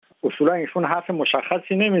اصولا ایشون حرف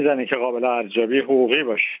مشخصی نمیزنه که قابل ارزیابی حقوقی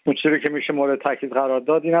باشه. اون چیزی که میشه مورد تاکید قرار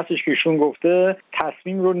داد این هستش که ایشون گفته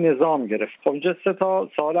تصمیم رو نظام گرفت. خب اینجا سه تا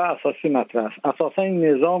سوال اساسی مطرح است. اساسا این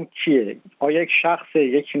نظام کیه؟ آیا یک شخص،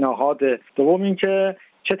 یک نهاد؟ دوم اینکه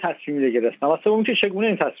چه تصمیمی رو گرفتن و سوم که چگونه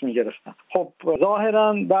این تصمیم گرفتن. خب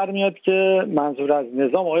ظاهرا برمیاد که منظور از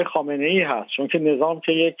نظام آقای خامنه‌ای هست، چون که نظام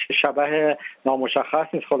که یک شبح نامشخص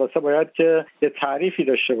نیست، خلاصه باید که یه تعریفی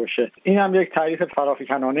داشته باشه. این هم یک تعریف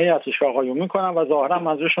فرافکنانه‌ای هستش که آقایون میکنن و ظاهرا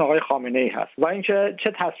منظورشون آقای خامنه‌ای هست. و اینکه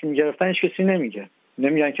چه تصمیم گرفتن هیچ کسی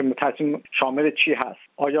نمیگن که تصمیم شامل چی هست،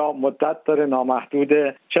 آیا مدت داره،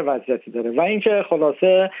 نامحدوده، چه وضعیتی داره و اینکه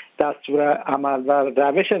خلاصه دستور عمل و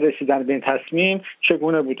روش رسیدن به این تصمیم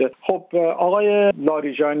چگونه بوده. خب آقای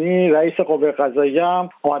لاریجانی رئیس قوه قضاییه هم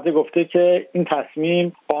اومده گفته که این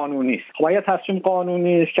تصمیم قانونی است. خب اگه تصمیم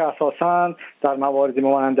قانونی است که اساساً در مواردی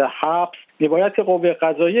مانند حبس باید که قوه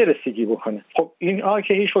قضاییه رسیدگی بکنه. خب این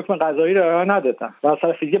که هیچ حکم قضایی رو ارائه ندادن و از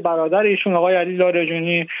طرف دیگه برادر ایشون آقای علی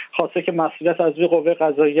لاریجانی خواسته که مسئولیت از روی قوه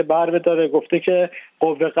قضاییه بر بداره، گفته که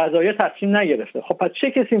قوه قضاییه تصمیم نگرفته. خب پس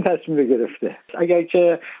چه کسی این تصمیم رو گرفته؟ اگر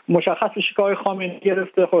که مشخص بشه که آقای خامنه‌ای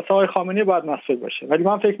گرفته، خب آقای خامنه‌ای باید مسئول باشه. ولی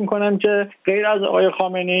من فکر می‌کنم که غیر از آقای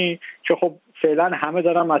خامنه‌ای که خب فعلا همه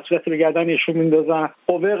دارن مسئولیت رو گردن ایشون میندازن،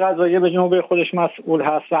 قوه قضاییه به جنوب خودش مسئول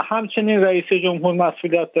هست و همچنین رئیس جمهور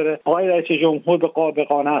مسئولیت داره. آقای رئیس جمهور به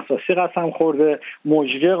قانون اساسی قسم خورده،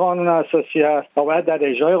 مجری قانون اساسی است و باید در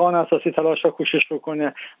اجرای قانون اساسی تلاش و کوشش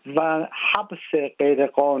بکنه و حبس غیر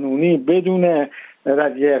قانونی بدون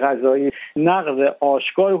ردیه قضایی نقض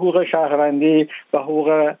آشکار حقوق شهروندی و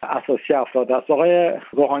حقوق اساسی افراد است. آقای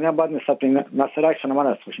روحانی هم باید نسبت به این مسئله اکشن من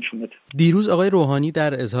از خودشون بده. دیروز آقای روحانی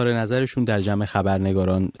در اظهار نظرشون در جمع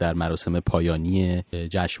خبرنگاران در مراسم پایانی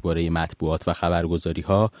جشنواره مطبوعات و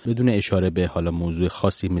خبرگزاری‌ها بدون اشاره به حالا موضوع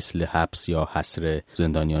خاصی مثل حبس یا حصر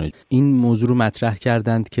زندانیان این موضوع رو مطرح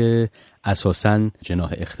کردند که اساساً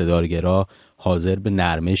جناح اقتدارگرا حاضر به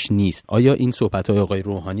نرمش نیست. آیا این صحبت‌های آقای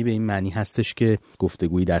روحانی به این معنی هستش که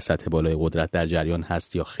گفتگویی در سطح بالای قدرت در جریان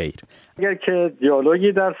هست یا خیر؟ اگر که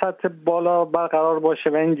دیالوگی در سطح بالا برقرار باشه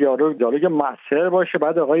و این دیالوگ مؤثر باشه،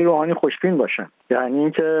 بعد آقای روحانی خوشبین باشه. یعنی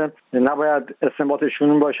اینکه نباید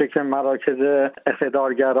استنباطشون باشه که مراکز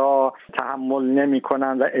اقتدارگرا تحمل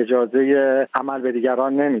نمی‌کنن و اجازه عمل به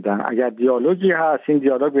دیگران نمیدن. اگر دیالوگی هست، این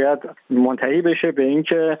دیالوگ باید منتهی بشه به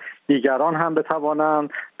اینکه دیگران هم بتوانند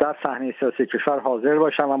در صحنه سیاسی کشور حاضر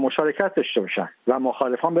باشن و مشارکت داشته باشن و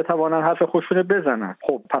مخالفان بتوانند حرف خودشون بزنن.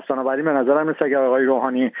 خب پس بنابراین به نظرم میاد اگر آقای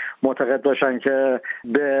روحانی معتقد باشن که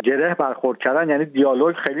به گره برخورد کردن یعنی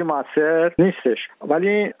دیالوگ خیلی موثر نیستش،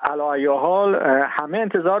 ولی علی ای حال همه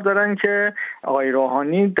انتظار دارن که آقای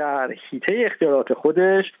روحانی در حیطه اختیارات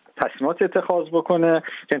خودش تصمیمات اتخاذ بکنه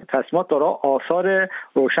که تصمیمات داره آثار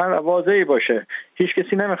روشن و واضحی باشه. هیچ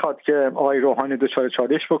کسی نمیخواد که آقای روحانی دچار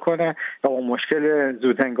چالش بکنه و با مشکل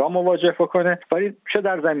زودهنگام مواجه بکنه، ولی چه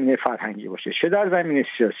در زمینه فرهنگی باشه، چه در زمینه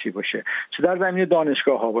سیاسی باشه، چه در زمینه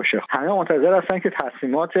دانشگاه ها باشه، همه منتظر هستن که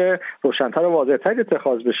تصمیمات روشن‌تر و واضح‌تر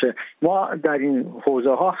اتخاذ بشه. ما در این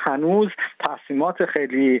حوزه ها هنوز تصمیمات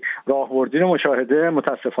خیلی راهبردی رو مشاهده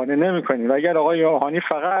متاسفانه نمی‌کنیم و اگر آقای روحانی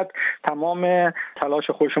فقط تمام تلاش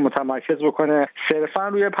خودش متمرکز بکنه صرفا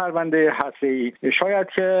روی پرونده هسته‌ای، شاید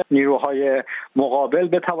که نیروهای مقابل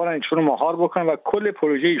بتوانن ایشون رو مهار بکنن و کل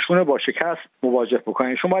پروژه ایشون رو با شکست مواجه بکنن.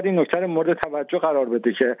 ایشون باید این نکته رو مورد توجه قرار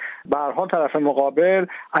بده که به هر حال طرف مقابل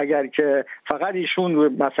اگر که فقط ایشون روی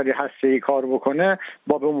مسئله هسته‌ای کار بکنه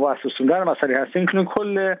با به اون واسطوندن مسئله هسته‌ای میتونه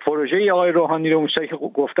کل پروژه آقای روحانی رو مشترک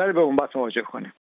گفته رو به اون بحث مواجه کنه.